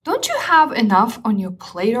Don't you have enough on your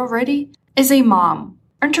plate already? As a mom,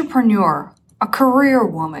 entrepreneur, a career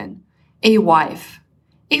woman, a wife,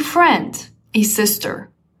 a friend, a sister.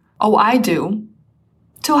 Oh, I do.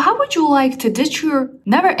 So how would you like to ditch your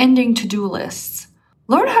never-ending to-do lists?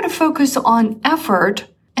 Learn how to focus on effort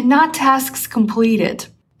and not tasks completed,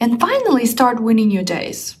 and finally start winning your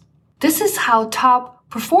days. This is how top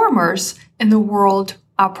performers in the world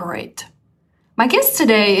operate. My guest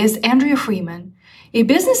today is Andrea Freeman, a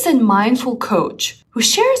business and mindful coach who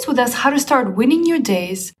shares with us how to start winning your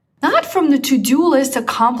days, not from the to-do list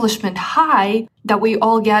accomplishment high that we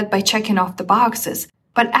all get by checking off the boxes,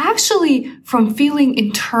 but actually from feeling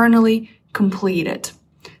internally completed.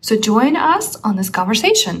 So join us on this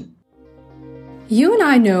conversation. You and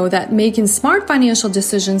I know that making smart financial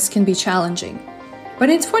decisions can be challenging. But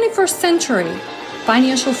in the 21st century,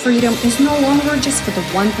 financial freedom is no longer just for the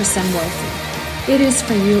 1% wealthy. It is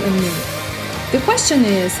for you and me. The question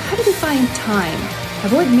is, how do we find time,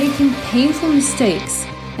 avoid making painful mistakes,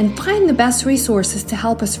 and find the best resources to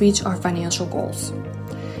help us reach our financial goals?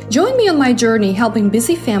 Join me on my journey helping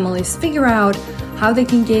busy families figure out how they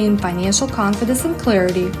can gain financial confidence and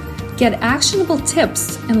clarity, get actionable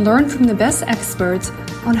tips, and learn from the best experts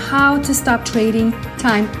on how to stop trading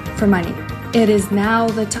time for money. It is now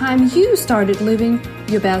the time you started living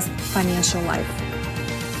your best financial life.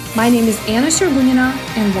 My name is Anna Sherlunina,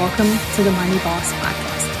 and welcome to the Money Boss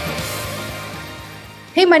Podcast.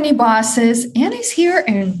 Hey, Money Bosses. Anna's here,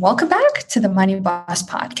 and welcome back to the Money Boss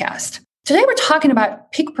Podcast. Today, we're talking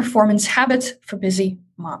about peak performance habits for busy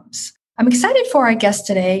moms. I'm excited for our guest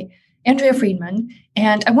today, Andrea Freeman,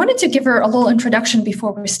 and I wanted to give her a little introduction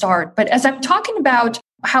before we start. But as I'm talking about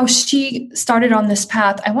how she started on this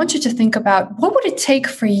path, I want you to think about what would it take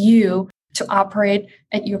for you to operate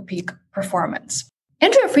at your peak performance.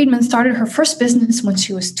 Andrea Freeman started her first business when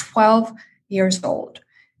she was 12 years old.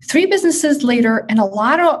 3 businesses later and a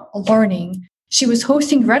lot of learning, she was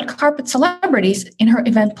hosting red carpet celebrities in her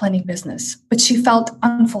event planning business, but she felt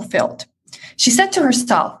unfulfilled. She said to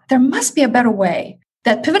herself, there must be a better way.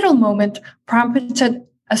 That pivotal moment prompted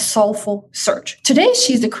a soulful search. Today,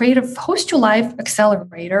 she's the creative host to Life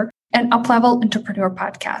Accelerator and Up-Level Entrepreneur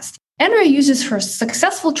podcast. Andrea uses her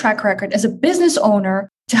successful track record as a business owner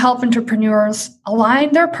to help entrepreneurs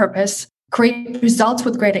align their purpose, create results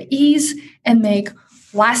with greater ease, and make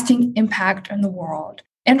lasting impact in the world.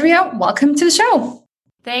 Andrea, welcome to the show.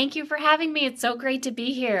 Thank you for having me. It's so great to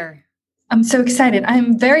be here. I'm so excited.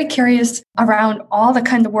 I'm very curious around all the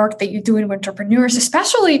kind of work that you're doing with entrepreneurs,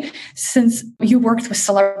 especially since you worked with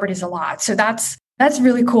celebrities a lot. So that's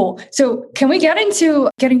really cool. So can we get into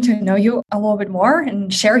getting to know you a little bit more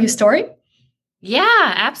and share your story?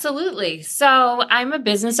 Yeah, absolutely. So I'm a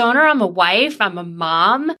business owner. I'm a wife. I'm a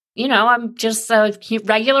mom. I'm just a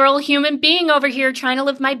regular old human being over here trying to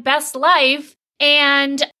live my best life.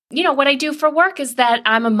 And what I do for work is that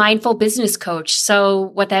I'm a mindful business coach. So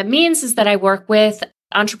what that means is that I work with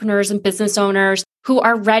entrepreneurs and business owners who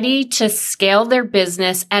are ready to scale their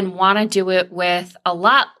business and want to do it with a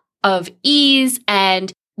lot of ease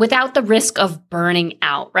and without the risk of burning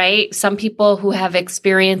out, right? Some people who have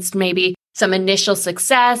experienced maybe some initial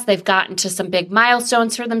success, they've gotten to some big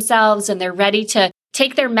milestones for themselves and they're ready to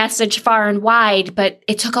take their message far and wide, but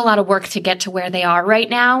it took a lot of work to get to where they are right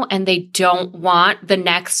now. And they don't want the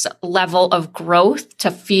next level of growth to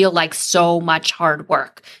feel like so much hard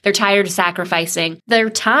work. They're tired of sacrificing their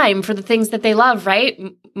time for the things that they love, right?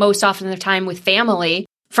 Most often their time with family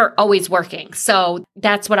for always working. So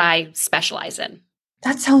that's what I specialize in.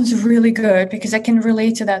 That sounds really good because I can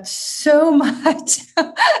relate to that so much.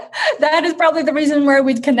 That is probably the reason why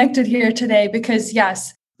we connected here today because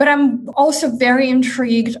yes, but I'm also very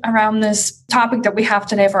intrigued around this topic that we have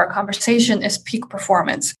today for our conversation is peak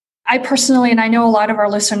performance. I personally, and I know a lot of our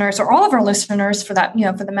listeners or all of our listeners for that,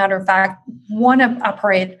 for the matter of fact, want to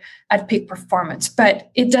operate at peak performance, but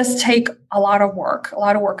it does take a lot of work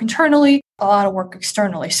internally, a lot of work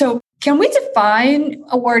externally. So can we define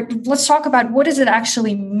a word? Let's talk about what does it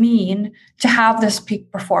actually mean to have this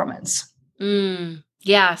peak performance?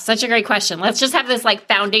 Yeah, such a great question. Let's just have this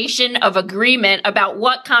foundation of agreement about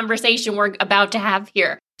what conversation we're about to have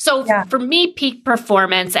here. So for me, peak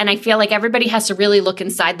performance, and I feel like everybody has to really look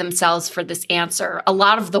inside themselves for this answer. A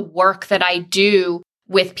lot of the work that I do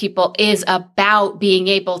with people is about being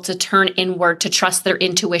able to turn inward, to trust their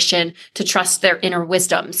intuition, to trust their inner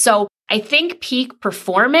wisdom. So I think peak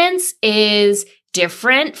performance is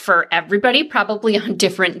different for everybody, probably on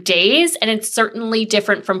different days, and it's certainly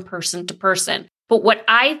different from person to person. But what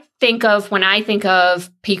I think of when I think of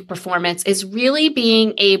peak performance is really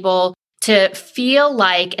being able to feel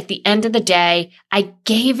like at the end of the day, I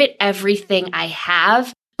gave it everything I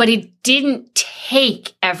have, but it didn't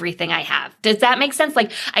take everything I have. Does that make sense?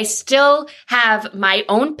 Like I still have my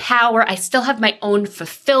own power. I still have my own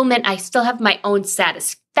fulfillment. I still have my own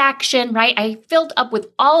satisfaction, right? I filled up with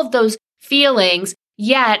all of those feelings,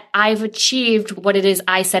 yet I've achieved what it is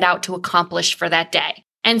I set out to accomplish for that day.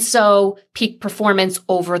 And so peak performance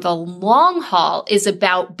over the long haul is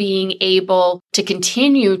about being able to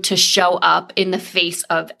continue to show up in the face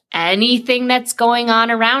of anything that's going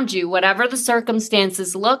on around you, whatever the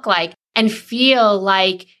circumstances look like, and feel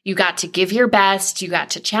like you got to give your best, you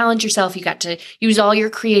got to challenge yourself, you got to use all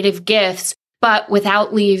your creative gifts, but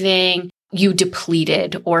without leaving you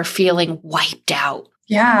depleted or feeling wiped out.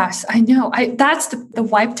 Yes, I know. That's the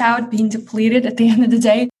wiped out, being depleted at the end of the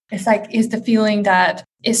day. It's like, is the feeling that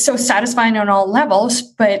is so satisfying on all levels.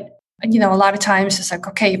 But, a lot of times it's like,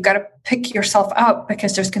 okay, you've got to pick yourself up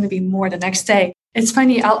because there's going to be more the next day. It's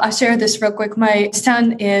funny. I'll share this real quick. My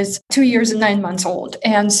son is 2 years and 9 months old.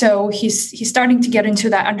 And so he's starting to get into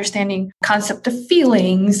that understanding concept of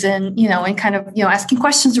feelings and, and kind of, asking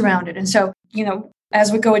questions around it. And so,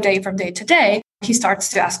 as we go day to day, he starts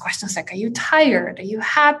to ask questions like, are you tired? Are you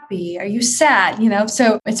happy? Are you sad?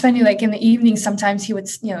 So it's funny, like in the evening, sometimes he would,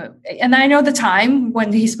 and I know the time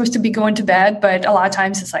when he's supposed to be going to bed, but a lot of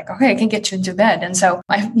times it's like, okay, I can get you into bed. And so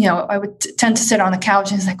I would tend to sit on the couch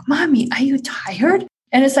and he's like, Mommy, are you tired?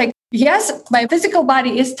 And it's like, yes, my physical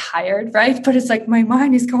body is tired, right? But it's like my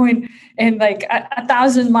mind is going in like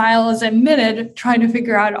 1,000 miles a minute trying to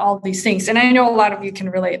figure out all these things. And I know a lot of you can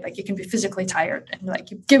relate, like you can be physically tired and like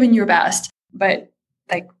you've given your best, but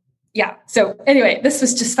like, yeah. So anyway, this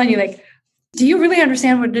was just funny. Like, do you really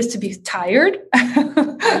understand what it is to be tired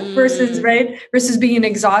versus being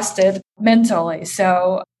exhausted mentally?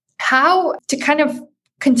 So how to kind of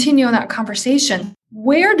continue on that conversation,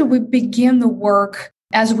 where do we begin the work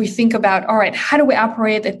as we think about, all right, how do we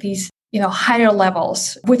operate at these, higher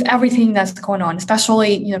levels with everything that's going on,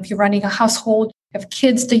 especially, if you're running a household, you have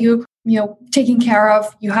kids that taking care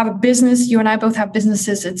of, you have a business, you and I both have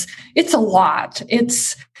businesses. It's a lot.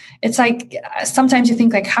 It's like, sometimes you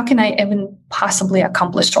think like, how can I even possibly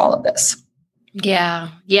accomplish all of this? Yeah.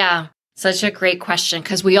 Yeah. Such a great question.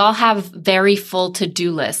 Cause we all have very full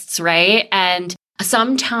to-do lists, right? And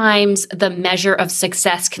sometimes the measure of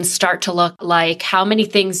success can start to look like, how many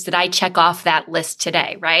things did I check off that list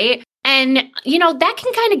today, right? And, that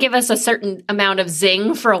can kind of give us a certain amount of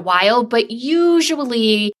zing for a while, but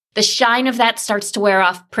usually the shine of that starts to wear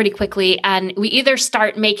off pretty quickly. And we either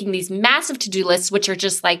start making these massive to-do lists, which are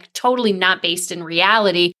just like totally not based in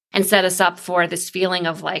reality and set us up for this feeling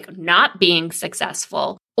of like not being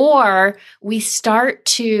successful, or we start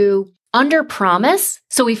to under promise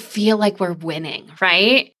so we feel like we're winning,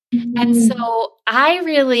 right? Mm-hmm. And so I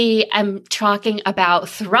really am talking about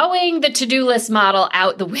throwing the to-do list model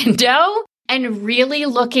out the window and really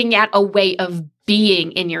looking at a way of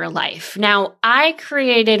being in your life. Now, I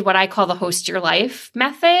created what I call the host your life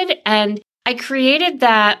method. And I created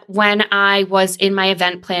that when I was in my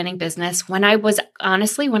event planning business, when I was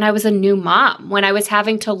a new mom, when I was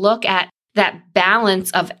having to look at that balance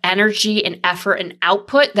of energy and effort and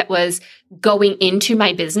output that was going into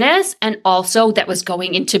my business and also that was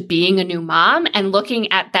going into being a new mom, and looking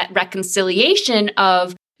at that reconciliation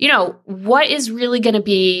of, what is really going to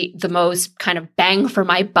be the most kind of bang for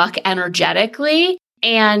my buck energetically.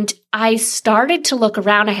 And I started to look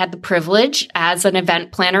around. I had the privilege as an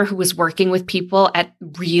event planner who was working with people at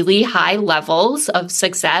really high levels of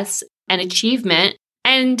success and achievement,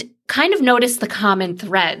 and kind of notice the common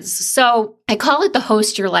threads. So I call it the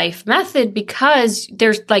host your life method because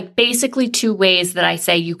there's like basically two ways that I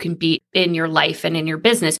say you can be in your life and in your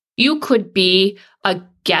business. You could be a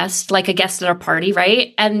guest, like a guest at a party,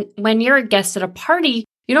 right? And when you're a guest at a party,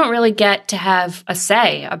 you don't really get to have a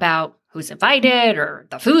say about who's invited or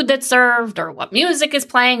the food that's served or what music is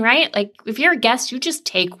playing, right? Like if you're a guest, you just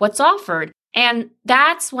take what's offered. And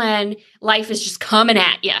that's when life is just coming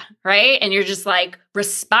at you, right? And you're just like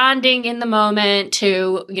responding in the moment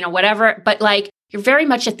to, whatever, but like you're very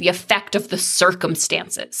much at the effect of the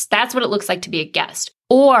circumstances. That's what it looks like to be a guest.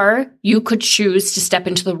 Or you could choose to step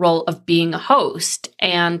into the role of being a host.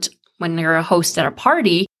 And when you're a host at a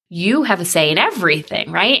party, you have a say in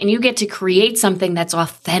everything, right? And you get to create something that's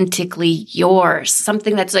authentically yours,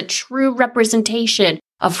 something that's a true representation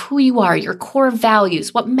of who you are, your core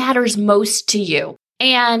values, what matters most to you.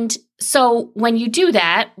 And so when you do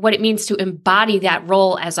that, what it means to embody that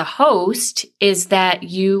role as a host is that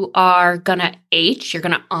you are going to you're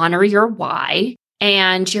going to honor your why,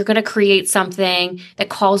 and you're going to create something that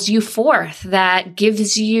calls you forth, that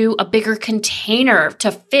gives you a bigger container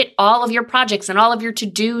to fit all of your projects and all of your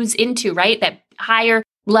to-dos into, right? That higher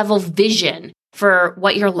level vision. for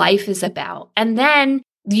what your life is about. And then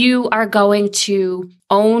you are going to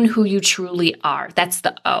own who you truly are. That's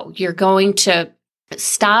the O. You're going to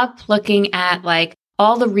stop looking at like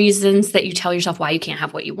all the reasons that you tell yourself why you can't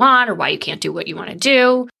have what you want or why you can't do what you want to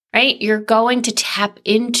do, right? You're going to tap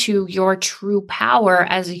into your true power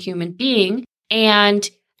as a human being. And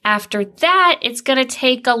after that, it's going to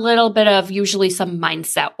take a little bit of usually some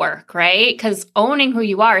mindset work, right? Because owning who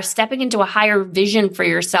you are, stepping into a higher vision for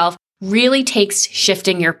yourself really takes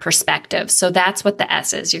shifting your perspective. So that's what the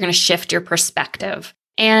S is. You're going to shift your perspective.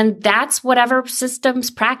 And that's whatever systems,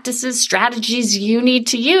 practices, strategies you need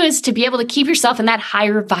to use to be able to keep yourself in that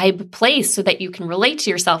higher vibe place so that you can relate to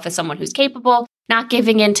yourself as someone who's capable, not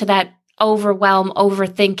giving into that overwhelm,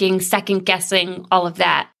 overthinking, second guessing, all of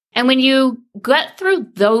that. And when you get through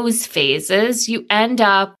those phases, you end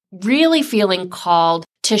up really feeling called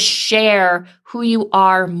to share who you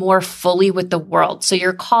are more fully with the world. So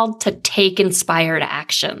you're called to take inspired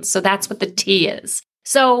action. So that's what the T is.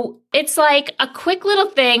 So it's like a quick little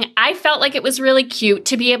thing. I felt like it was really cute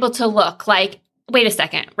to be able to look like, wait a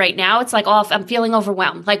second, right now it's like, oh, I'm feeling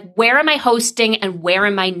overwhelmed. Like, where am I hosting and where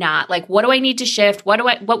am I not? Like, what do I need to shift?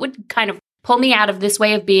 What would kind of pull me out of this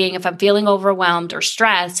way of being if I'm feeling overwhelmed or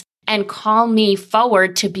stressed and call me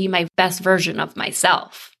forward to be my best version of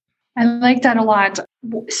myself? I like that a lot.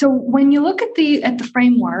 So when you look at the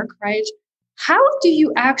framework, right, how do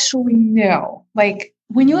you actually know? Like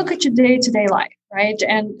when you look at your day-to-day life, right?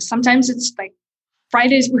 And sometimes it's like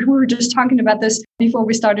Fridays, we were just talking about this before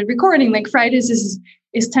we started recording, like Fridays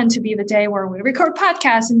is tend to be the day where we record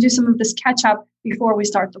podcasts and do some of this catch up before we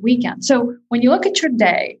start the weekend. So when you look at your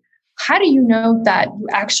day, how do you know that you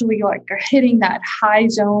actually like are hitting that high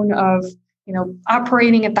zone of,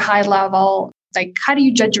 operating at the high level? Like, how do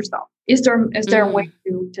you judge yourself? Is there a way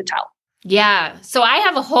to tell? Yeah. So I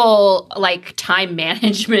have a whole like time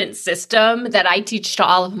management system that I teach to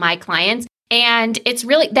all of my clients. And it's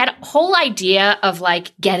really that whole idea of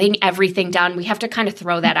like getting everything done. We have to kind of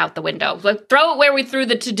throw that out the window. Like throw it where we threw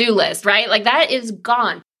the to-do list, right? Like that is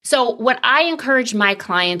gone. So what I encourage my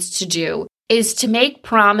clients to do is to make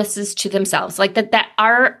promises to themselves, like that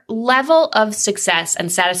our level of success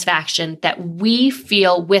and satisfaction that we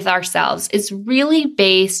feel with ourselves is really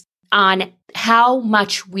based on how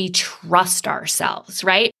much we trust ourselves,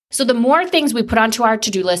 right? So the more things we put onto our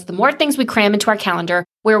to-do list, the more things we cram into our calendar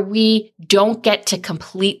where we don't get to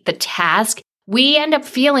complete the task, we end up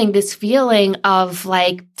feeling this feeling of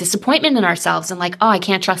like disappointment in ourselves and like, oh, I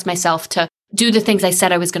can't trust myself to do the things I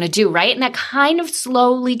said I was going to do, right? And that kind of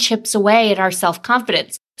slowly chips away at our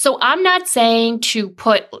self-confidence. So I'm not saying to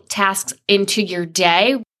put tasks into your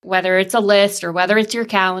day, whether it's a list or whether it's your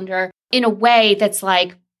calendar, in a way that's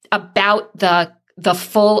like about the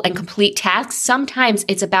full and complete task. Sometimes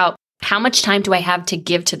it's about how much time do I have to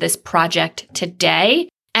give to this project today?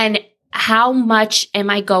 And how much am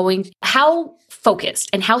I how focused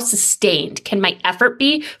and how sustained can my effort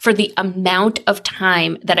be for the amount of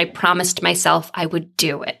time that I promised myself I would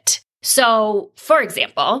do it? So, for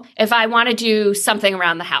example, if I want to do something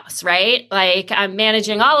around the house, right? Like I'm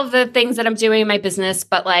managing all of the things that I'm doing in my business,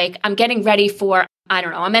 but like I'm getting ready for, I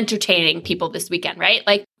don't know, I'm entertaining people this weekend, right?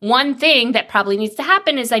 Like one thing that probably needs to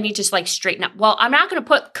happen is I need to like straighten up. Well, I'm not going to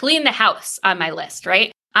put clean the house on my list,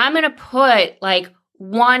 right? I'm going to put like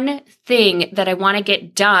one thing that I want to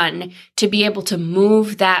get done to be able to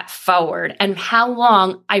move that forward and how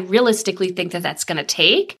long I realistically think that that's going to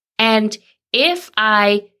take. And if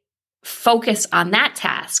I focus on that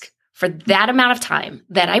task for that amount of time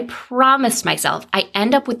that I promised myself, I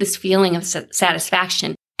end up with this feeling of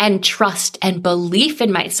satisfaction and trust and belief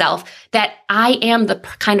in myself that I am the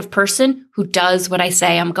kind of person who does what I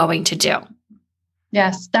say I'm going to do.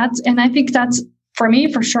 Yes, and I think that's for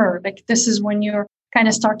me, for sure. Like this is when you're kind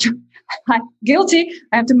of start to guilty.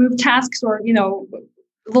 I have to move tasks or,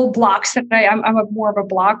 little blocks that I'm more of a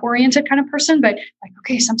block oriented kind of person, but like,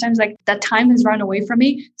 okay, sometimes like that time has run away from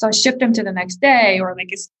me. So I shift them to the next day or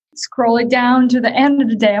like scroll it down to the end of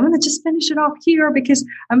the day. I'm going to just finish it off here because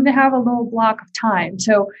I'm going to have a little block of time.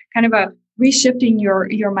 So kind of a reshifting your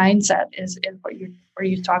mindset is what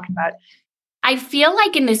you're talking about. I feel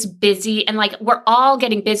like in this busy and like we're all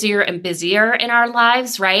getting busier and busier in our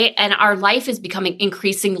lives, right? And our life is becoming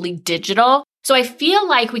increasingly digital. So I feel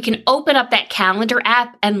like we can open up that calendar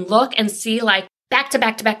app and look and see like back to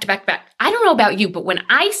back to back to back to back. I don't know about you, but when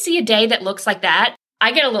I see a day that looks like that,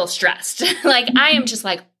 I get a little stressed. Like I am just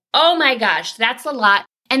like, oh my gosh, that's a lot.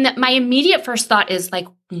 And my immediate first thought is like,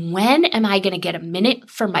 when am I going to get a minute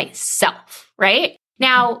for myself, right?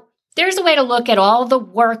 Now, there's a way to look at all the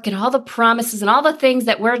work and all the promises and all the things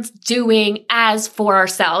that we're doing as for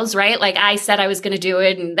ourselves, right? Like I said I was going to do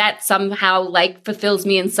it and that somehow like fulfills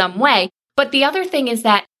me in some way. But the other thing is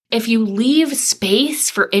that if you leave space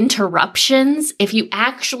for interruptions, if you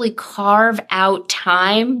actually carve out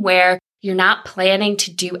time where you're not planning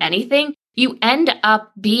to do anything, you end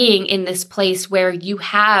up being in this place where you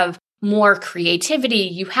have more creativity,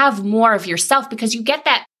 you have more of yourself because you get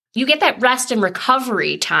that rest and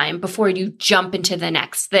recovery time before you jump into the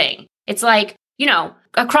next thing. It's like,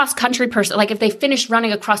 a cross-country person, like if they finished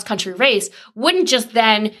running a cross-country race, wouldn't just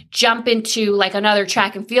then jump into like another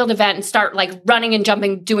track and field event and start like running and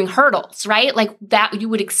jumping, doing hurdles, right? Like that, you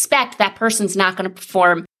would expect that person's not going to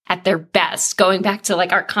perform at their best. Going back to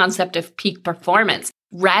like our concept of peak performance,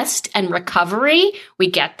 rest and recovery, we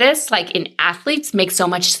get this, like in athletes makes so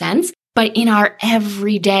much sense, but in our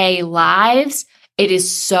everyday lives, it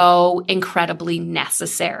is so incredibly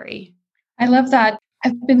necessary. I love that.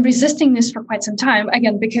 I've been resisting this for quite some time,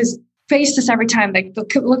 again, because face this every time, like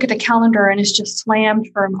look at the calendar and it's just slammed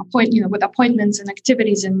from with appointments and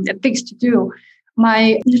activities and things to do.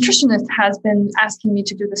 My nutritionist has been asking me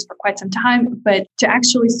to do this for quite some time, but to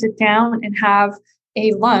actually sit down and have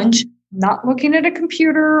a lunch, not looking at a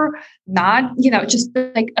computer, not, just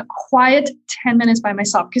like a quiet 10 minutes by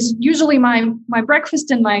myself. Because usually my breakfast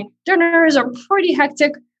and my dinners are pretty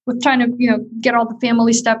hectic with trying to, get all the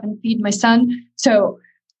family stuff and feed my son. So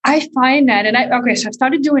I find that, so I've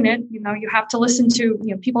started doing it. You have to listen to,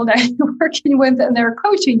 people that you're working with and they're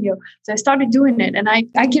coaching you. So I started doing it and I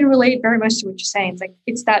can relate very much to what you're saying.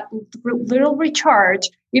 It's that little recharge,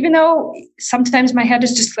 even though sometimes my head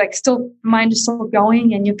is just like mind is still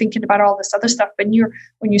going and you're thinking about all this other stuff. But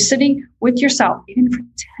when you're sitting with yourself, even for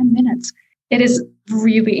 10 minutes, it is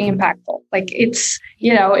really impactful. Like it's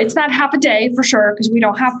not half a day for sure, because we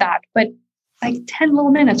don't have that, but like 10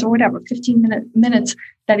 little minutes or whatever, 15 minutes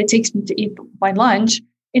that it takes me to eat my lunch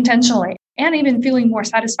intentionally and even feeling more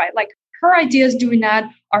satisfied. Like her ideas doing that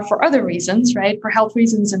are for other reasons, right? For health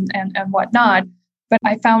reasons and whatnot. But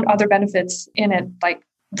I found other benefits in it like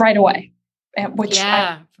right away, which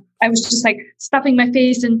I was just like stuffing my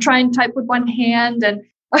face and trying to type with one hand and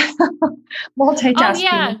multitasking. Oh,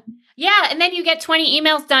 yeah. Yeah. And then you get 20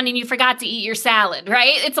 emails done and you forgot to eat your salad,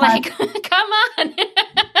 right? It's like, come on.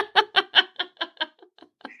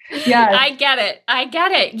 Yeah, I get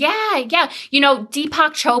it. Yeah.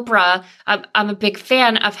 Deepak Chopra, I'm a big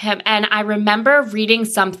fan of him. And I remember reading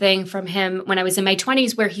something from him when I was in my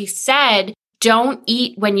 20s where he said, don't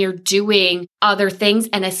eat when you're doing other things,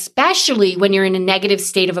 and especially when you're in a negative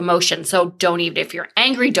state of emotion. So don't eat if you're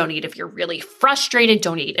angry. Don't eat if you're really frustrated.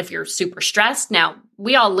 Don't eat if you're super stressed. Now,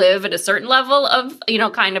 we all live at a certain level of,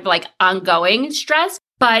 kind of like ongoing stress,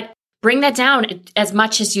 but bring that down as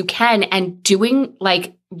much as you can. And doing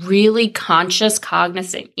like really conscious,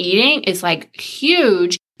 cognizant eating is like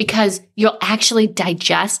huge because you'll actually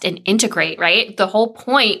digest and integrate, right? The whole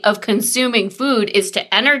point of consuming food is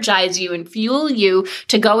to energize you and fuel you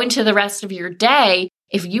to go into the rest of your day.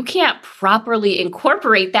 If you can't properly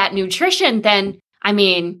incorporate that nutrition, then,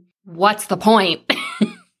 what's the point?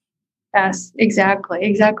 Yes,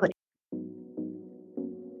 exactly.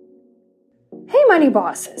 Hey, money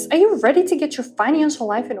bosses, are you ready to get your financial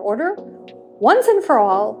life in order? Once and for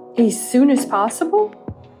all, as soon as possible?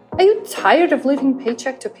 Are you tired of living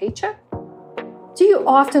paycheck to paycheck? Do you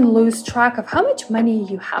often lose track of how much money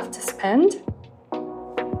you have to spend?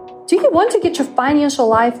 Do you want to get your financial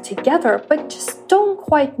life together but just don't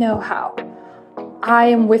quite know how? I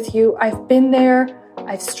am with you. I've been there.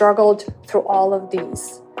 I've struggled through all of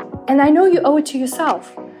these. And I know you owe it to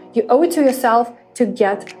yourself. You owe it to yourself to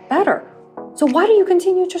get better. So why do you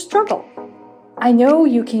continue to struggle? I know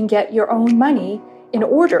you can get your own money in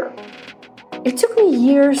order. It took me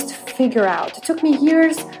years to figure out. It took me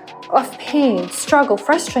years of pain, struggle,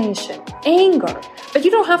 frustration, anger. But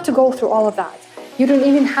you don't have to go through all of that. You don't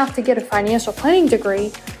even have to get a financial planning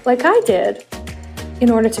degree like I did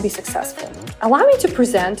in order to be successful. Allow me to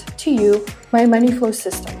present to you my money flow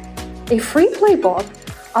system, a free playbook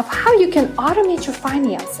of how you can automate your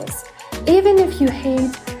finances, even if you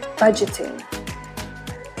hate budgeting.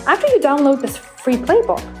 After you download this free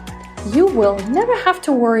playbook, you will never have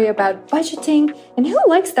to worry about budgeting, and who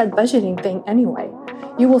likes that budgeting thing anyway?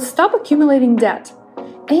 You will stop accumulating debt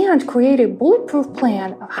and create a bulletproof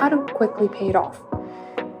plan of how to quickly pay it off.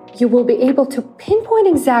 You will be able to pinpoint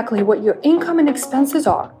exactly what your income and expenses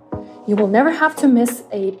are. You will never have to miss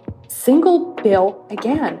a single bill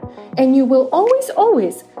again, and you will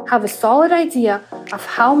always have a solid idea of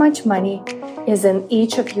how much money is in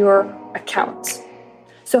each of your accounts.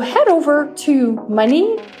 So head over to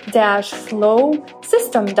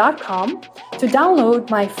money-flowsystem.com to download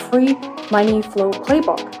my free Money Flow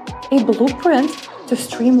Playbook, a blueprint to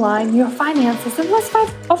streamline your finances in less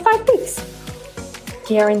of 5 weeks.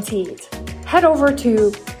 Guaranteed. Head over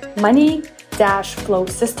to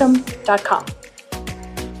money-flowsystem.com.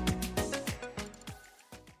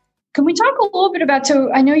 Can we talk a little bit about,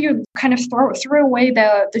 so I know you kind of threw away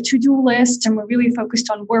the to-do list and we're really focused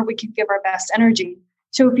on where we can give our best energy.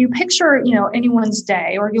 So if you picture, anyone's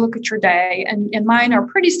day, or you look at your day, and mine are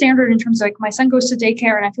pretty standard in terms of like my son goes to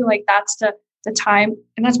daycare and I feel like that's the time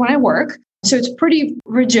and that's when I work. So it's pretty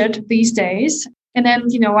rigid these days. And then,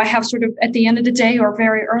 I have sort of at the end of the day or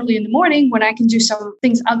very early in the morning when I can do some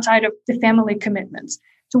things outside of the family commitments.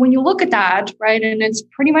 So when you look at that, right, and it's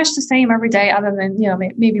pretty much the same every day other than,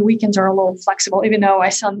 maybe weekends are a little flexible, even though I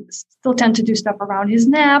still tend to do stuff around his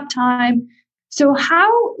nap time. So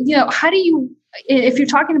how do you, if you're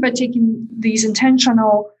talking about taking these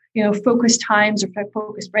intentional, focused times or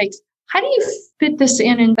focused breaks, how do you fit this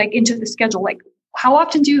in and like into the schedule? Like how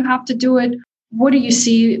often do you have to do it? What do you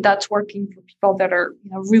see that's working for people that are,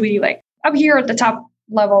 really like up here at the top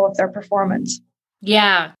level of their performance?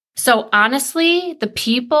 Yeah. So honestly, the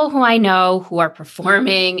people who I know who are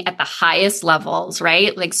performing at the highest levels,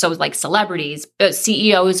 right? Like celebrities,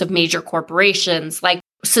 CEOs of major corporations,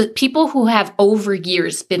 so people who have over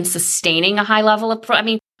years been sustaining a high level of,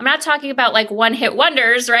 I'm not talking about like one hit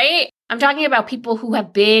wonders, right? I'm talking about people who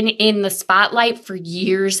have been in the spotlight for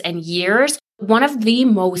years and years. One of the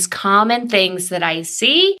most common things that I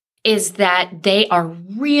see is that they are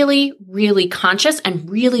really, really conscious and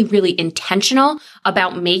really, really intentional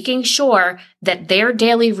about making sure that their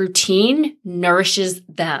daily routine nourishes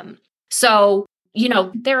them. So,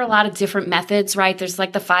 there are a lot of different methods, right? There's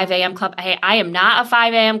like the 5 a.m. club. Hey, I am not a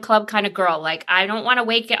 5 a.m. club kind of girl. Like, I don't want to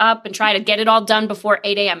wake up and try to get it all done before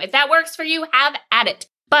 8 a.m. If that works for you, have at it.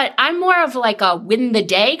 But I'm more of like a win the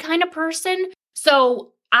day kind of person.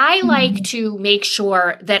 So I like to make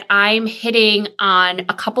sure that I'm hitting on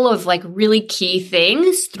a couple of like really key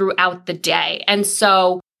things throughout the day. And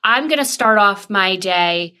so I'm going to start off my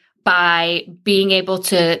day by being able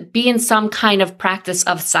to be in some kind of practice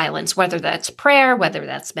of silence, whether that's prayer, whether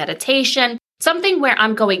that's meditation, something where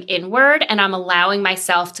I'm going inward and I'm allowing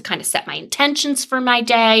myself to kind of set my intentions for my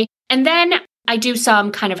day. And then I do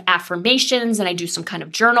some kind of affirmations and I do some kind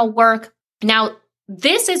of journal work. Now,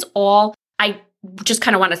 this is all, I just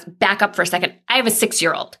kind of want to back up for a second. I have a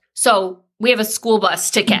 6-year-old. So we have a school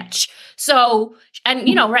bus to catch. So, and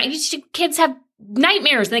right, kids have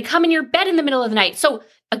nightmares and they come in your bed in the middle of the night. So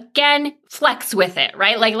again, flex with it,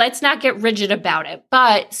 right? Like, let's not get rigid about it.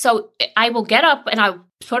 But so I will get up and I'll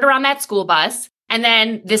put her on that school bus. And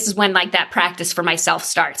then this is when like that practice for myself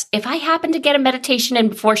starts. If I happen to get a meditation in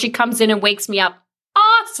before she comes in and wakes me up,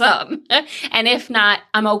 awesome. And if not,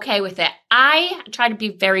 I'm okay with it. I try to be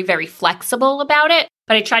very, very flexible about it,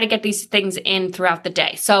 but I try to get these things in throughout the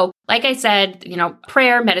day. So like I said,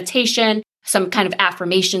 prayer, meditation, some kind of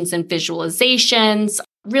affirmations and visualizations,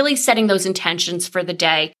 really setting those intentions for the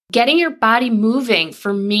day, getting your body moving.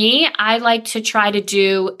 For me, I like to try to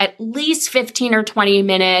do at least 15 or 20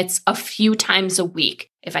 minutes a few times a week.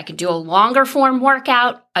 If I can do a longer form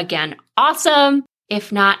workout, again, awesome.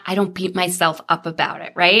 If not, I don't beat myself up about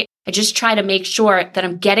it, right? I just try to make sure that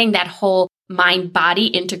I'm getting that whole mind-body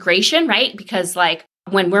integration, right? Because like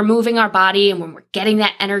when we're moving our body and when we're getting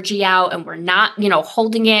that energy out and we're not,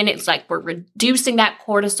 holding in, it's like we're reducing that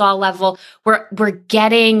cortisol level. We're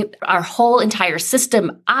getting our whole entire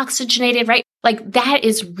system oxygenated, right? Like that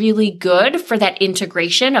is really good for that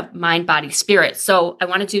integration of mind, body, spirit. So I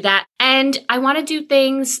want to do that. And I want to do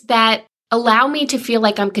things that allow me to feel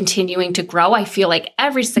like I'm continuing to grow. I feel like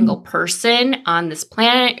every single person on this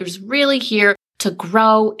planet is really here to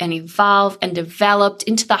grow and evolve and develop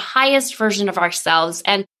into the highest version of ourselves.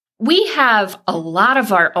 And we have a lot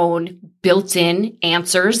of our own built-in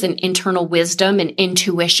answers and internal wisdom and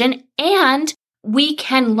intuition. And we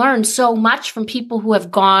can learn so much from people who have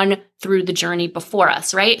gone through the journey before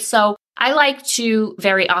us, right? So I like to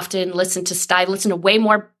very often listen to way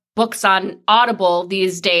more books on Audible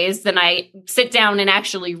these days than I sit down and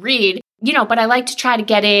actually read, but I like to try to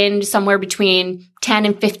get in somewhere between 10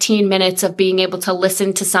 and 15 minutes of being able to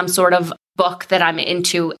listen to some sort of book that I'm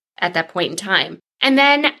into at that point in time. And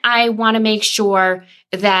then I want to make sure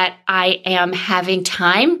that I am having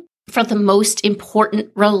time for the most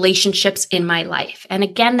important relationships in my life. And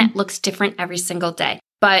again, that looks different every single day.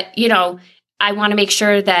 But, I want to make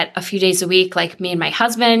sure that a few days a week, like me and my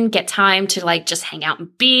husband get time to like just hang out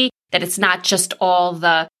and be, that it's not just all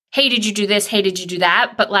the hey, did you do this? Hey, did you do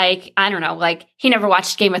that? But like, I don't know, like he never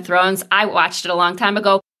watched Game of Thrones. I watched it a long time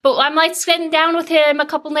ago. But I'm like sitting down with him a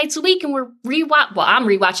couple nights a week and we're I'm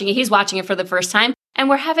rewatching it. He's watching it for the first time. And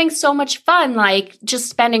we're having so much fun, like just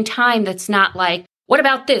spending time that's not like, what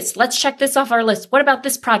about this? Let's check this off our list. What about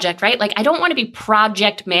this project, right? Like I don't want to be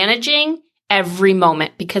project managing every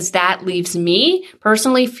moment because that leaves me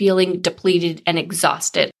personally feeling depleted and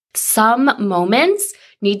exhausted. Some moments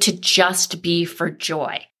need to just be for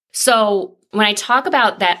joy. So when I talk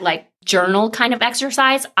about that like journal kind of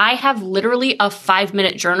exercise, I have literally a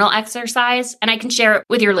 5-minute journal exercise and I can share it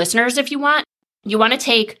with your listeners if you want. You want to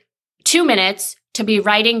take 2 minutes to be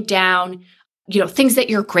writing down, things that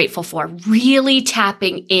you're grateful for, really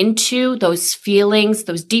tapping into those feelings,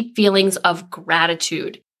 those deep feelings of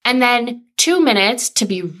gratitude. And then 2 minutes to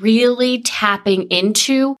be really tapping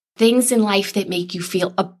into things in life that make you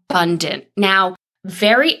feel abundant. Now,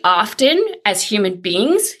 very often as human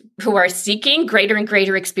beings who are seeking greater and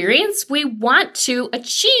greater experience, we want to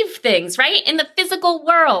achieve things, right? In the physical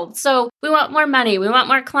world. So we want more money. We want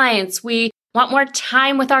more clients. We want more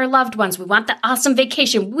time with our loved ones. We want the awesome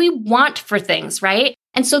vacation. We want for things, right?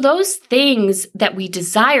 And so those things that we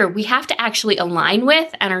desire, we have to actually align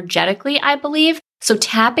with energetically, I believe. So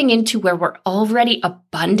tapping into where we're already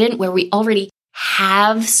abundant, where we already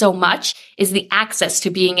have so much is the access to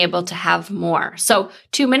being able to have more. So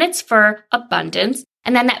 2 minutes for abundance.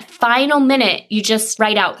 And then that final minute, you just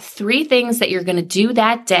write out 3 things that you're going to do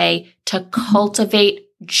that day to cultivate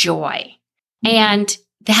joy. And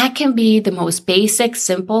that can be the most basic,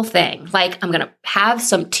 simple thing. Like I'm going to have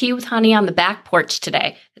some tea with honey on the back porch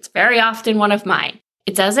today. It's very often one of mine.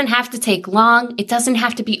 It doesn't have to take long. It doesn't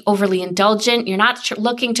have to be overly indulgent. You're not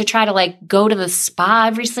looking to try to like go to the spa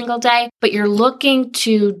every single day, but you're looking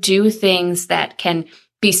to do things that can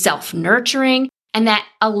be self-nurturing and that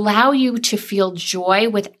allow you to feel joy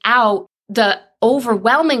without the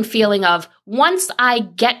overwhelming feeling of once I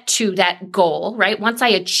get to that goal, right? Once I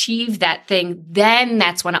achieve that thing, then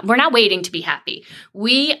that's when we're not waiting to be happy.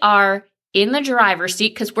 We are in the driver's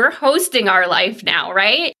seat because we're hosting our life now,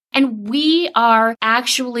 right? And we are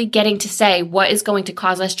actually getting to say what is going to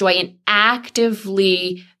cause us joy and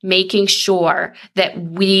actively making sure that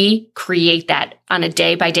we create that on a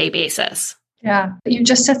day-by-day basis. Yeah, you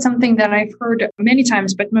just said something that I've heard many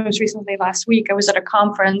times, but most recently last week, I was at a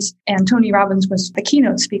conference and Tony Robbins was the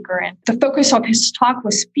keynote speaker. And the focus of his talk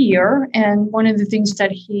was fear. And one of the things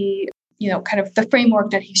that he, kind of the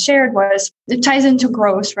framework that he shared was it ties into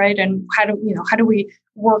growth, right? And how do we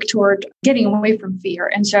work toward getting away from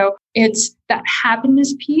fear? And so it's that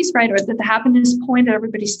happiness piece, right? Or that the happiness point that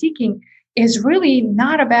everybody's seeking is really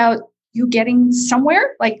not about you getting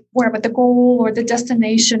somewhere, like wherever the goal or the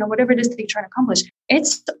destination or whatever it is that you're trying to accomplish.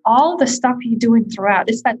 It's all the stuff you're doing throughout.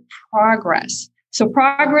 It's that progress. So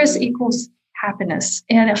progress equals happiness.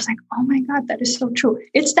 And I was like, oh my God, that is so true.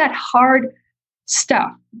 It's that hard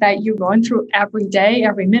stuff that you're going through every day,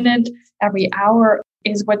 every minute, every hour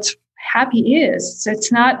is what happy is. So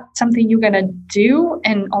it's not something you're going to do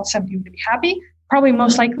and all of a sudden you're going to be happy. Probably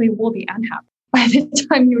most likely will be unhappy by the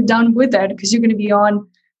time you're done with that because you're going to be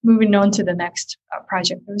moving on to the next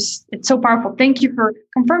project. It's so powerful. Thank you for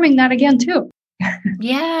confirming that again, too.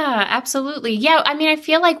 Yeah, absolutely. Yeah. I mean, I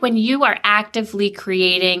feel like when you are actively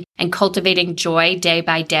creating and cultivating joy day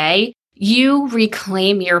by day, you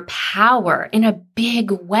reclaim your power in a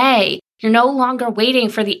big way. You're no longer waiting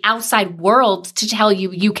for the outside world to tell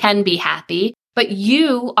you you can be happy, but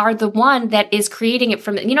you are the one that is creating it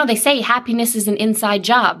from, they say happiness is an inside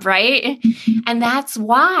job, right? And that's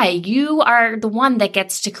why you are the one that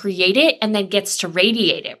gets to create it and then gets to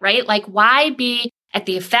radiate it, right? Like why be at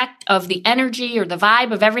the effect of the energy or the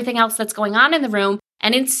vibe of everything else that's going on in the room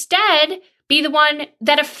and instead be the one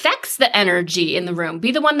that affects the energy in the room,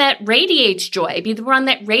 be the one that radiates joy, be the one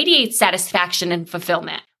that radiates satisfaction and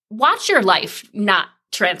fulfillment. Watch your life not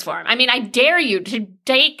transform. I mean, I dare you to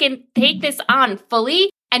take this on fully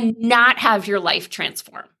and not have your life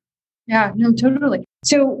transform. Yeah, no, totally.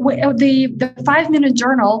 So the 5-minute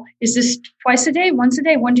journal, is this twice a day, once a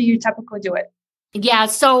day? When do you typically do it? Yeah.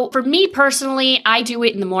 So for me personally, I do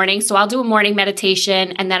it in the morning. So I'll do a morning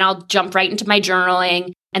meditation and then I'll jump right into my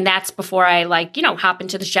journaling. And that's before I hop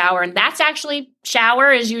into the shower. And that's actually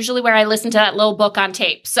shower is usually where I listen to that little book on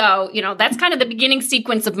tape. So, that's kind of the beginning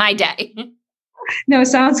sequence of my day. No,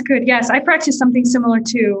 sounds good. Yes, I practice something similar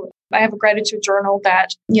too. I have a gratitude journal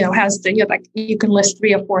that, has you can list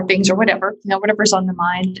 3 or 4 things or whatever, whatever's on the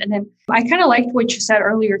mind. And then I kind of liked what you said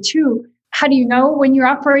earlier too. How do you know when you're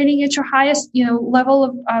operating at your highest,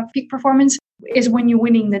 level of peak performance is when you're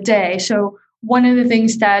winning the day. So one of the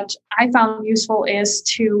things that I found useful is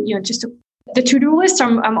to, just to The to-do list,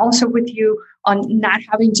 I'm also with you on not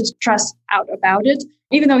having to stress out about it,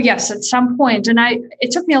 even though, yes, at some point, and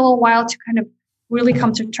it took me a little while to kind of really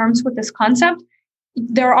come to terms with this concept.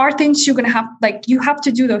 There are things you're going to have, like you have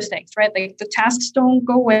to do those things, right? Like the tasks don't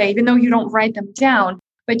go away, even though you don't write them down,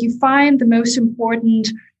 but you find the most important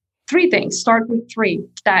 3 things, start with 3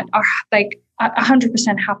 that are like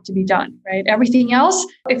 100% have to be done, right? Everything else,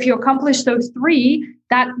 if you accomplish those 3,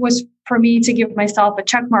 that was for me to give myself a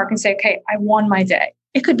check mark and say, okay, I won my day.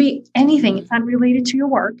 It could be anything. It's not related to your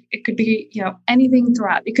work. It could be, anything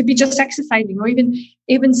throughout. It could be just exercising, or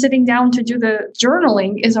even sitting down to do the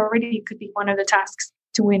journaling could be one of the tasks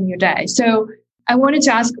to win your day. So I wanted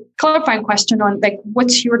to ask a clarifying question on like,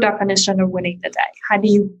 what's your definition of winning the day? How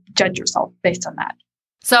do you judge yourself based on that?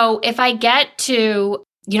 So if I get to,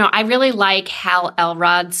 I really like Hal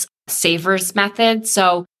Elrod's savers method.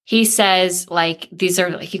 So he says like, these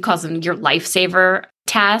are, he calls them your lifesaver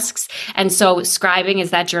tasks. And so scribing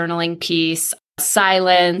is that journaling piece,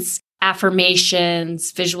 silence,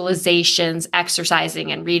 affirmations, visualizations,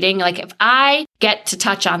 exercising, and reading. Like if I get to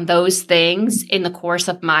touch on those things in the course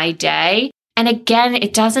of my day, and again,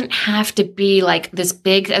 it doesn't have to be like this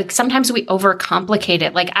big, like sometimes we overcomplicate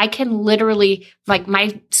it. Like I can literally, like my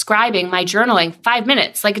scribing, my journaling, 5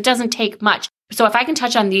 minutes, like it doesn't take much. So if I can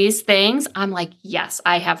touch on these things, I'm like, yes,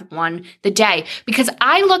 I have won the day, because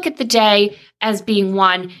I look at the day as being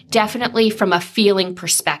won definitely from a feeling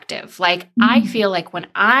perspective. Like I feel like when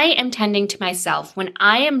I am tending to myself, when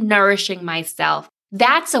I am nourishing myself,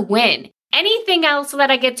 that's a win. Anything else that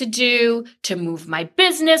I get to do to move my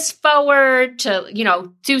business forward, to,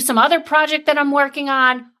 do some other project that I'm working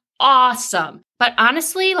on, awesome. But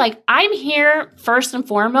honestly, like I'm here first and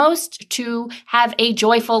foremost to have a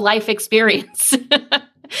joyful life experience.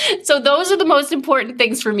 So those are the most important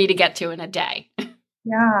things for me to get to in a day.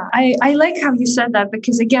 Yeah, I like how you said that,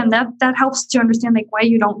 because again, that helps to understand like why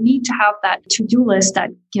you don't need to have that to-do list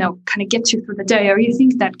that, kind of gets you through the day, or you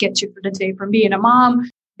think that gets you through the day, from being a mom,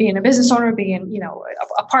 being a business owner, being,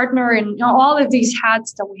 a partner, and all of these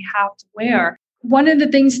hats that we have to wear. One of the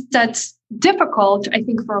things that's difficult, I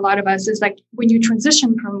think, for a lot of us is like when you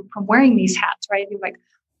transition from wearing these hats, right? You're like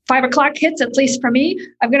 5 o'clock hits, at least for me,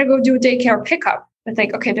 I'm going to go do a daycare pickup. It's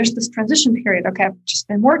like, okay, there's this transition period. Okay, I've just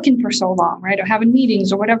been working for so long, right? Or having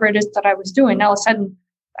meetings or whatever it is that I was doing. Now all of a sudden,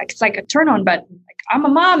 like, it's like a turn on button. Like I'm a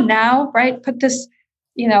mom now, right? Put this,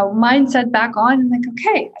 mindset back on, and like,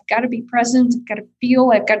 okay, I've got to be present. I've got to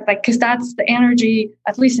feel. I've got because that's the energy,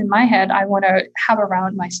 at least in my head, I want to have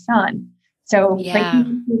around my son. So like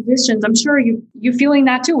musicians, I'm sure you feeling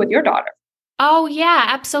that too with your daughter. Oh yeah,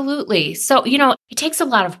 absolutely. So, it takes a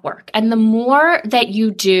lot of work. And the more that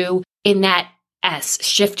you do in that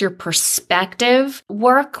shift your perspective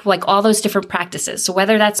work, like all those different practices. So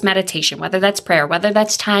whether that's meditation, whether that's prayer, whether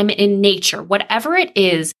that's time in nature, whatever it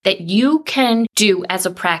is that you can do as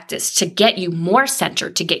a practice to get you more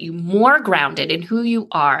centered, to get you more grounded in who you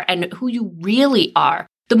are and who you really are,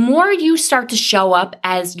 the more you start to show up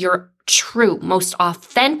as your true, most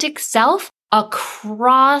authentic self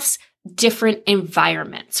across different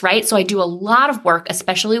environments, right? So I do a lot of work,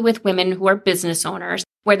 especially with women who are business owners,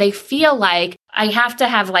 where they feel like I have to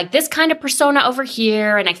have like this kind of persona over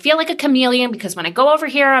here. And I feel like a chameleon because when I go over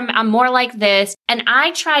here, I'm more like this. And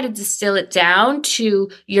I try to distill it down to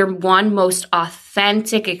your one most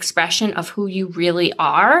authentic expression of who you really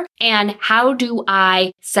are. And how do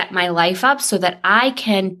I set my life up so that I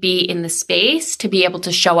can be in the space to be able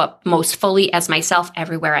to show up most fully as myself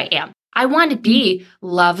everywhere I am. I want to be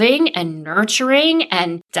loving and nurturing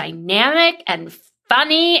and dynamic and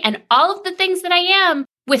funny and all of the things that I am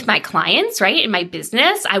with my clients, right? In my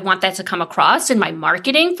business, I want that to come across in my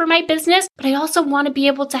marketing for my business, but I also want to be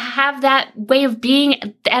able to have that way of being,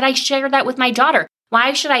 and I share that with my daughter.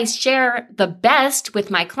 Why should I share the best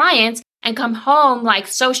with my clients and come home like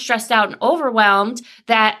so stressed out and overwhelmed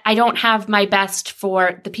that I don't have my best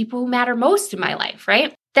for the people who matter most in my life,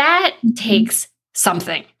 right? That takes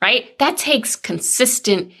something, right? That takes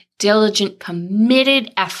consistent, diligent,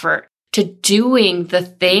 committed effort to doing the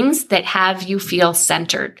things that have you feel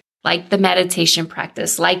centered, like the meditation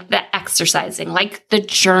practice, like the exercising, like the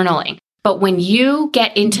journaling. But when you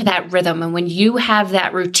get into that rhythm and when you have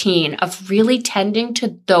that routine of really tending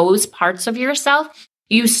to those parts of yourself,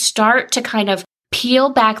 you start to kind of peel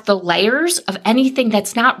back the layers of anything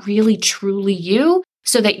that's not really truly you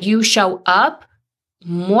so that you show up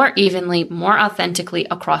more evenly, more authentically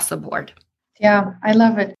across the board. Yeah, I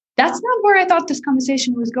love it. That's not where I thought this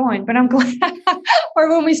conversation was going, but I'm glad, or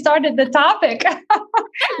when we started the topic.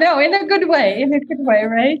 No, in a good way,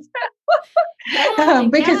 right?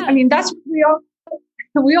 Because I mean, that's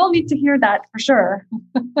we all need to hear that for sure.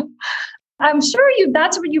 I'm sure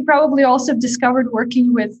that's what you probably also discovered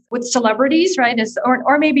working with celebrities, right?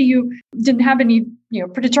 Or maybe you didn't have any,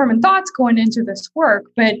 predetermined thoughts going into this work,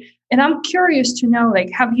 and I'm curious to know, like,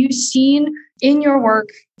 have you seen in your work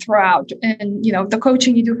throughout and, the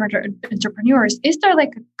coaching you do for entrepreneurs, is there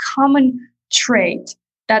like a common trait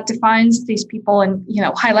that defines these people and,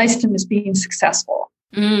 highlights them as being successful?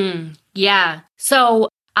 Yeah. So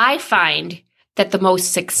I find that the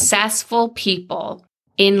most successful people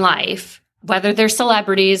in life, whether they're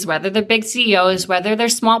celebrities, whether they're big CEOs, whether they're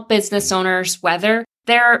small business owners, whether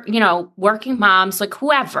they're, working moms, like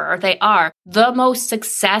whoever they are, the most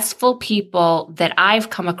successful people that I've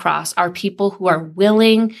come across are people who are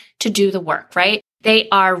willing to do the work, right? They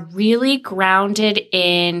are really grounded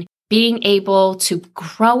in being able to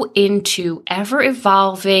grow into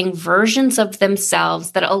ever-evolving versions of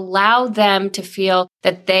themselves that allow them to feel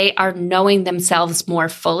that they are knowing themselves more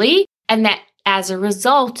fully, and that as a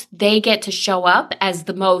result, they get to show up as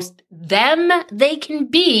the most them they can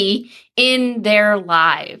be in their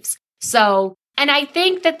lives. So, and I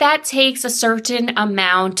think that takes a certain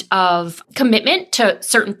amount of commitment to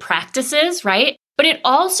certain practices, right? But it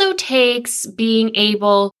also takes being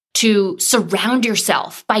able to surround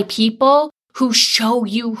yourself by people who show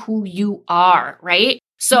you who you are, right?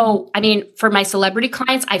 So, I mean, for my celebrity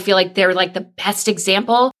clients, I feel like they're like the best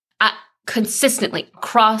example consistently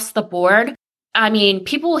across the board. I mean,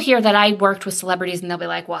 people will hear that I worked with celebrities and they'll be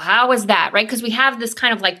like, well, how is that? Right? Because we have this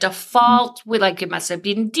kind of like default with like, it must have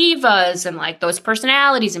been divas and like those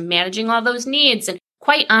personalities and managing all those needs. And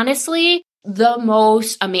quite honestly, the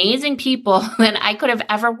most amazing people that I could have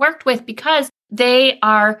ever worked with, because they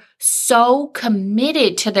are so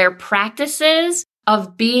committed to their practices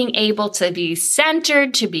of being able to be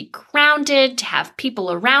centered, to be grounded, to have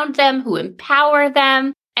people around them who empower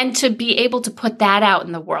them, and to be able to put that out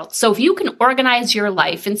in the world. So if you can organize your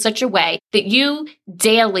life in such a way that you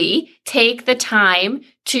daily take the time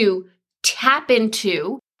to tap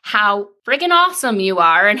into how friggin' awesome you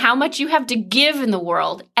are and how much you have to give in the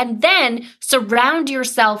world, and then surround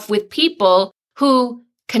yourself with people who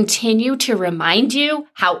continue to remind you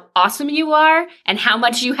how awesome you are and how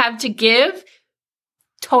much you have to give,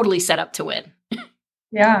 totally set up to win.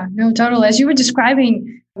 Yeah, no, totally. As you were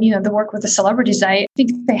describing, the work with the celebrities, I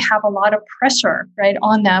think they have a lot of pressure, right,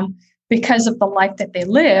 on them because of the life that they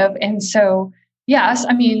live. And so, yes,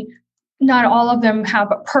 I mean, not all of them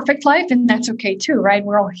have a perfect life, and that's okay too, right?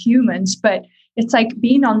 We're all humans, but it's like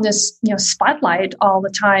being on this, spotlight all the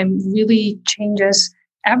time really changes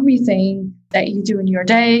everything that you do in your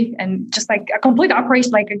day, and just like a complete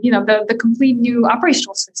operation, like, the complete new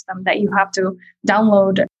operational system that you have to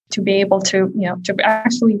download to be able to, to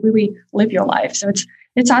actually really live your life. So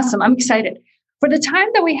it's awesome. I'm excited. For the time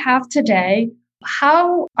that we have today,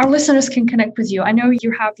 how our listeners can connect with you. I know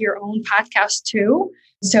you have your own podcast too.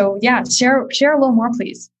 So yeah, share a little more,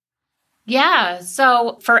 please. Yeah.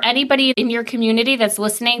 So for anybody in your community that's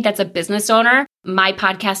listening, that's a business owner, my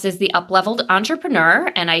podcast is The Upleveled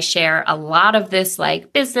Entrepreneur, and I share a lot of this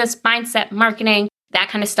like business, mindset, marketing, that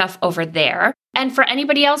kind of stuff over there. And for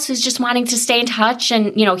anybody else who's just wanting to stay in touch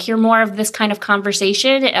and, hear more of this kind of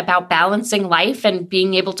conversation about balancing life and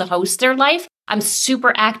being able to host their life, I'm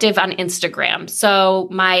super active on Instagram. So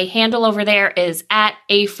my handle over there is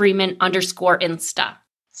 @afreeman_Insta.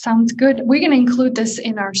 Sounds good. We're going to include this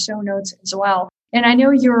in our show notes as well. And I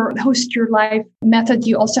know your Host Your Life method,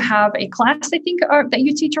 you also have a class, I think, that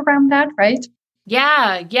you teach around that, right?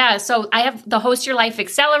 Yeah. So I have the Host Your Life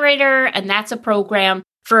Accelerator, and that's a program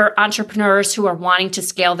for entrepreneurs who are wanting to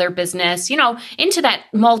scale their business, into that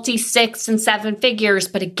multi 6 and 7 figures,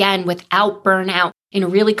 but again, without burnout, in a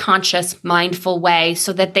really conscious, mindful way,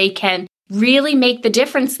 so that they can really make the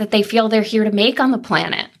difference that they feel they're here to make on the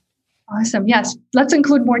planet. Awesome. Yes. Let's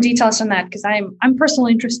include more details on that, because I'm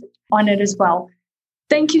personally interested on it as well.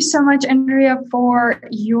 Thank you so much, Andrea, for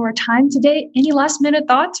your time today. Any last minute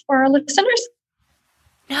thoughts for our listeners?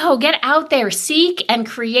 No, get out there, seek and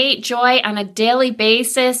create joy on a daily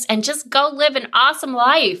basis, and just go live an awesome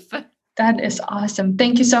life. That is awesome.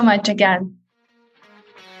 Thank you so much again.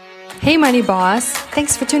 Hey, Money Boss.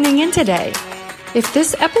 Thanks for tuning in today. If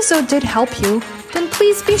this episode did help you, then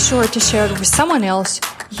please be sure to share it with someone else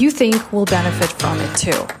you think will benefit from it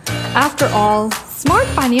too. After all, smart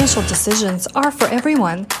financial decisions are for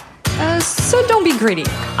everyone. So don't be greedy.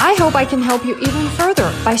 I hope I can help you even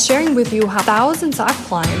further by sharing with you how thousands of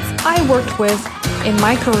clients I worked with in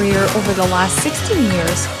my career over the last 16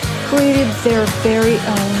 years created their very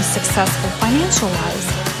own successful financial lives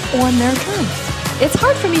on their terms. It's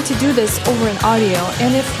hard for me to do this over an audio,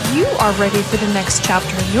 and if you are ready for the next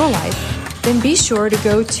chapter in your life, then be sure to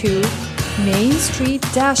go to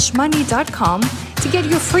mainstreet-money.com to get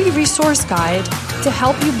your free resource guide to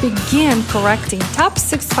help you begin correcting top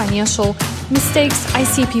 6 financial mistakes I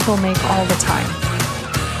see people make all the time,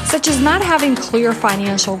 such as not having clear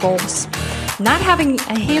financial goals, not having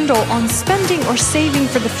a handle on spending or saving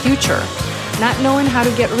for the future, not knowing how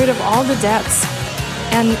to get rid of all the debts,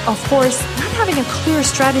 and of course, not having a clear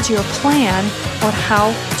strategy or plan on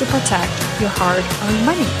how to protect your hard-earned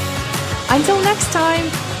money. Until next time,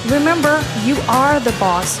 remember, you are the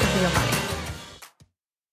boss of your money.